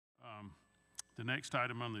The next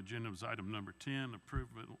item on the agenda is item number 10,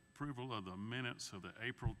 approval of the minutes of the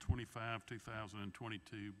April 25,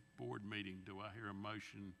 2022 board meeting. Do I hear a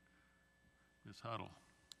motion? Ms. Huddle.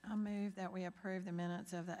 I move that we approve the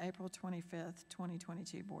minutes of the April 25th,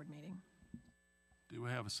 2022 board meeting. Do we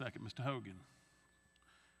have a second? Mr. Hogan.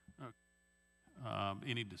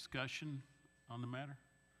 Any discussion on the matter?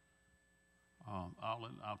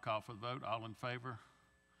 I'll call for the vote. All in favor?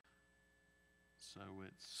 So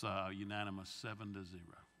it's unanimous, 7-0.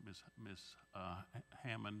 Ms.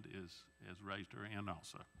 Hammond has raised her hand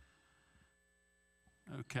also.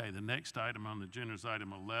 Okay, the next item on the agenda is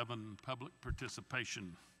item 11, public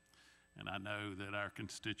participation. And I know that our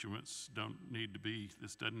constituents this doesn't need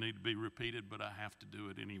to be repeated, but I have to do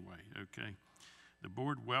it anyway, okay? The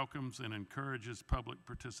board welcomes and encourages public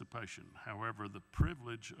participation. However, the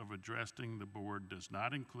privilege of addressing the board does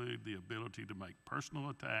not include the ability to make personal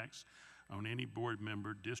attacks on any board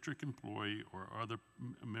member, district employee, or other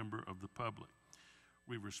member of the public.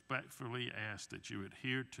 We respectfully ask that you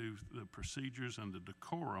adhere to the procedures and the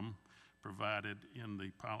decorum provided in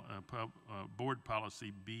the board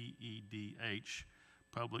policy BEDH,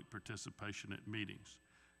 public participation at meetings.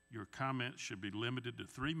 Your comments should be limited to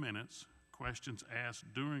 3 minutes. Questions asked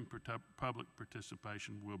during public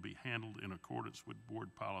participation will be handled in accordance with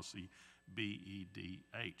board policy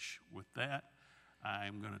BEDH. With that,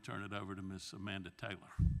 I'm going to turn it over to Ms. Amanda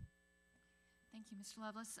Taylor. Thank you, Mr.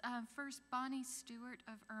 Lovelace. First, Bonnie Stewart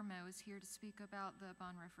of IRMO is here to speak about the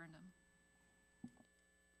bond referendum.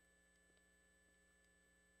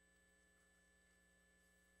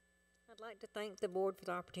 I'd like to thank the board for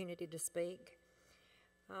the opportunity to speak.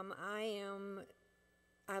 I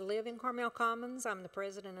live in Carmel Commons. I'm the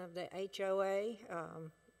president of the HOA,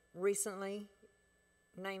 recently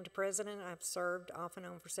named president. I've served off and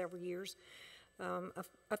on for several years.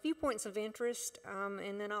 A few points of interest,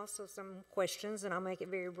 and then also some questions, and I'll make it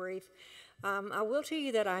very brief. I will tell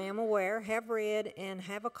you that I am aware, have read, and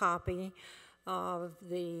have a copy of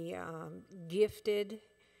the gifted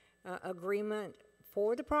agreement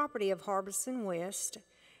for the property of Harbison West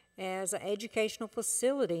as an educational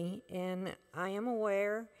facility, and I am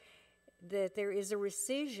aware that there is a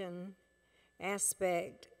rescission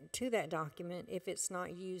aspect to that document if it's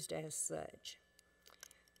not used as such.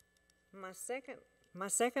 My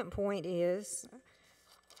second point is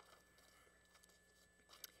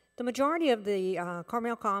the majority of the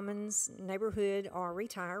Carmel Commons neighborhood are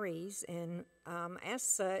retirees, and as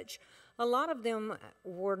such, a lot of them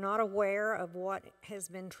were not aware of what has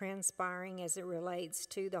been transpiring as it relates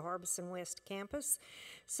to the Harbison West campus.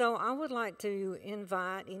 So I would like to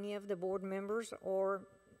invite any of the board members or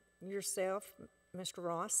yourself, Mr.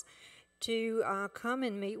 Ross, to come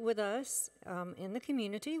and meet with us in the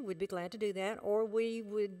community. We'd be glad to do that, or we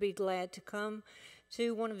would be glad to come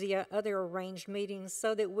to one of the other arranged meetings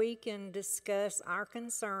so that we can discuss our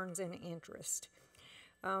concerns and interest.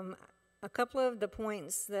 A couple of the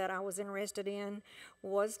points that I was interested in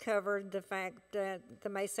was covered the fact that the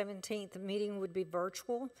May 17th meeting would be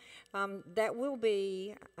virtual. I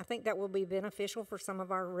think that will be beneficial for some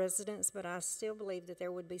of our residents, but I still believe that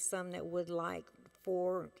there would be some that would like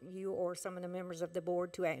for you or some of the members of the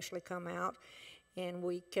board to actually come out and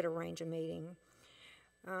we could arrange a meeting.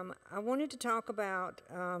 I wanted to talk about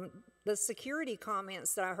the security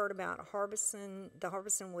comments that I heard about the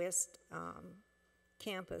Harbison West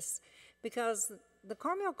campus, because the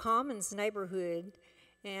Carmel Commons neighborhood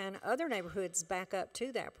and other neighborhoods back up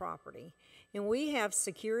to that property. And we have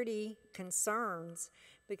security concerns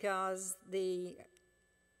because the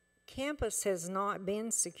campus has not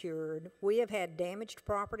been secured. We have had damaged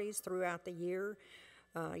properties throughout the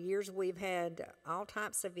years we've had all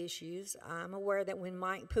types of issues. I'm aware that when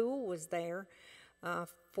Mike Poole was there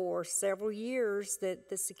for several years that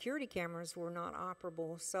the security cameras were not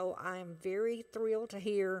operable. So I'm very thrilled to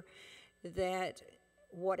hear that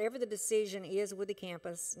whatever the decision is with the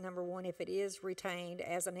campus, number one, if it is retained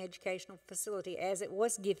as an educational facility as it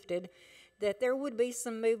was gifted, that there would be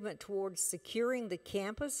some movement towards securing the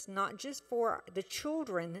campus, not just for the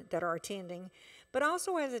children that are attending, but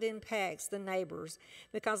also as it impacts the neighbors.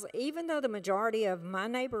 Because even though the majority of my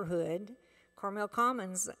neighborhood, Carmel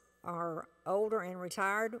Commons, are older and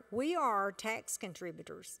retired, we are tax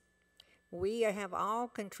contributors. We have all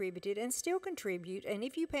contributed and still contribute, and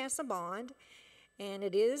if you pass a bond, and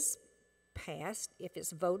it is passed, if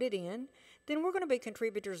it's voted in, then we're going to be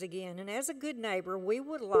contributors again. And as a good neighbor, we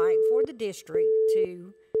would like for the district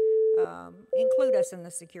to include us in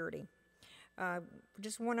the security.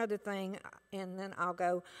 Just one other thing, and then I'll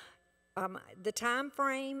go. The time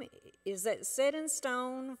frame, is that set in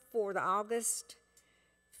stone for the August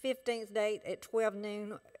 15th date at 12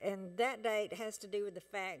 noon, and that date has to do with the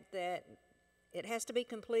fact that it has to be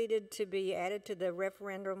completed to be added to the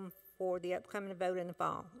referendum for the upcoming vote in the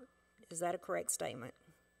fall. Is that a correct statement?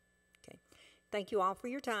 Okay. Thank you all for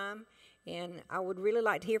your time, and I would really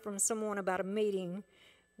like to hear from someone about a meeting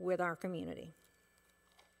with our community.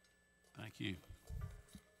 Thank you.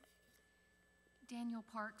 Daniel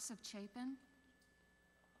Parks of Chapin.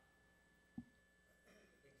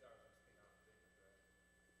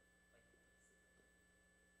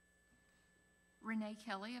 Renee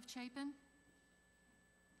Kelly of Chapin.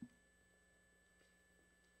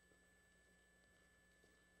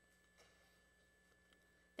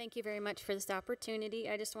 Thank you very much for this opportunity.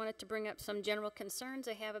 I just wanted to bring up some general concerns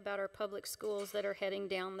I have about our public schools that are heading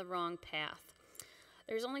down the wrong path.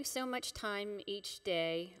 There's only so much time each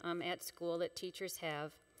day at school that teachers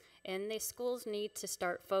have, and the schools need to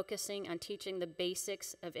start focusing on teaching the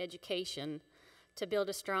basics of education to build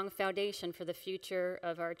a strong foundation for the future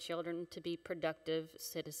of our children to be productive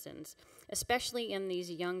citizens, especially in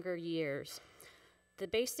these younger years. The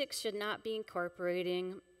basics should not be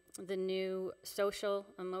incorporating the new social,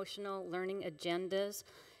 emotional learning agendas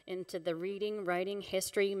into the reading, writing,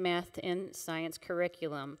 history, math, and science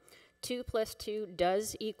curriculum. 2 + 2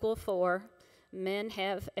 does equal 4. Men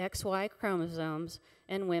have XY chromosomes,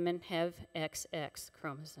 and women have XX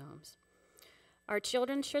chromosomes. Our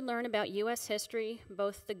children should learn about U.S. history,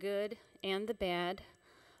 both the good and the bad,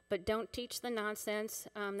 but don't teach the nonsense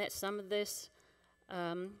that some of the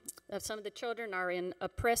children are in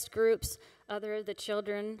oppressed groups, other of the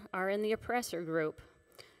children are in the oppressor group.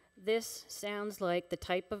 This sounds like the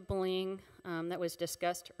type of bullying that was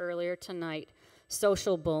discussed earlier tonight,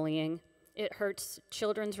 social bullying. It hurts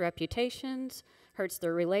children's reputations, hurts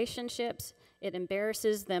their relationships, it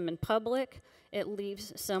embarrasses them in public, it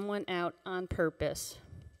leaves someone out on purpose.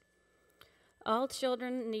 All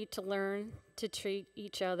children need to learn to treat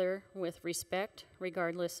each other with respect,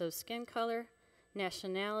 regardless of skin color,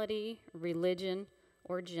 nationality, religion,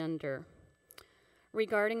 or gender.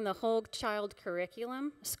 Regarding the whole child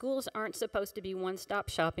curriculum, schools aren't supposed to be one-stop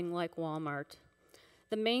shopping like Walmart.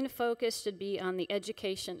 The main focus should be on the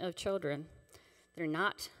education of children. They're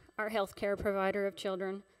not our health care provider of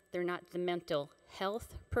children. They're not the mental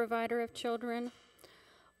health provider of children.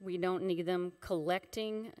 We don't need them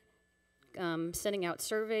collecting, sending out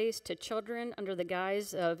surveys to children under the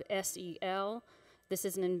guise of SEL. This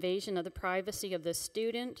is an invasion of the privacy of the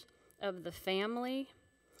student, of the family,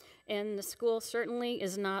 and the school certainly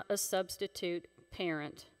is not a substitute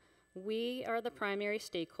parent. We are the primary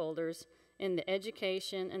stakeholders in the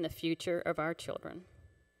education and the future of our children.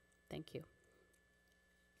 Thank you.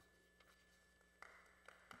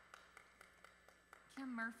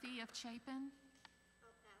 Kim Murphy of Chapin.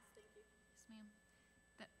 I'll pass, thank you. Yes,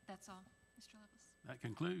 ma'am. That's all, Mr. Levis. That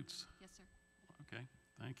concludes. Yes, sir. Okay,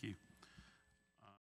 thank you.